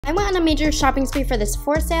I went on a major shopping spree for this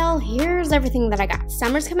Sephora sale. Here's everything that I got.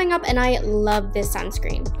 Summer's coming up and I love this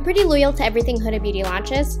sunscreen. I'm pretty loyal to everything Huda Beauty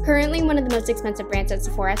launches. Currently one of the most expensive brands at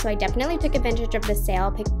Sephora, so I definitely took advantage of the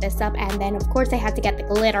sale, picked this up, and then of course I had to get the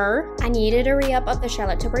glitter. I needed a re-up of the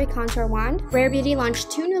Charlotte Tilbury Contour Wand. Rare Beauty launched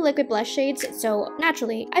 2 new liquid blush shades, so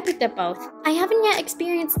naturally I picked up both. I haven't yet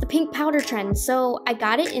experienced the pink powder trend, so I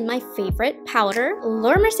got it in my favorite powder.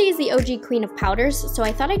 Laura Mercier is the OG queen of powders, so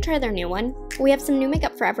I thought I'd try their new one. We have some new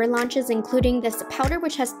Makeup Forever launches, including this powder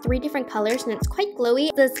which has 3 different colors and it's quite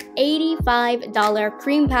glowy. This $85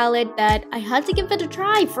 cream palette that I had to give it a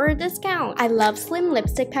try for a discount. I love slim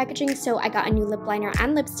lipstick packaging, so I got a new lip liner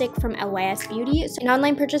and lipstick from LYS Beauty. So an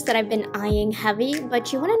online purchase that I've been eyeing heavy,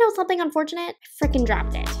 but you want to know something unfortunate? I freaking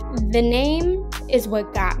dropped it. The name is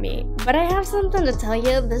what got me, but I have something to tell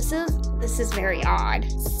you. This is very odd.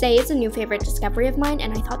 Say is a new favorite discovery of mine,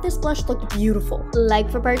 and I thought this blush looked beautiful.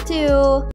 Like for part 2.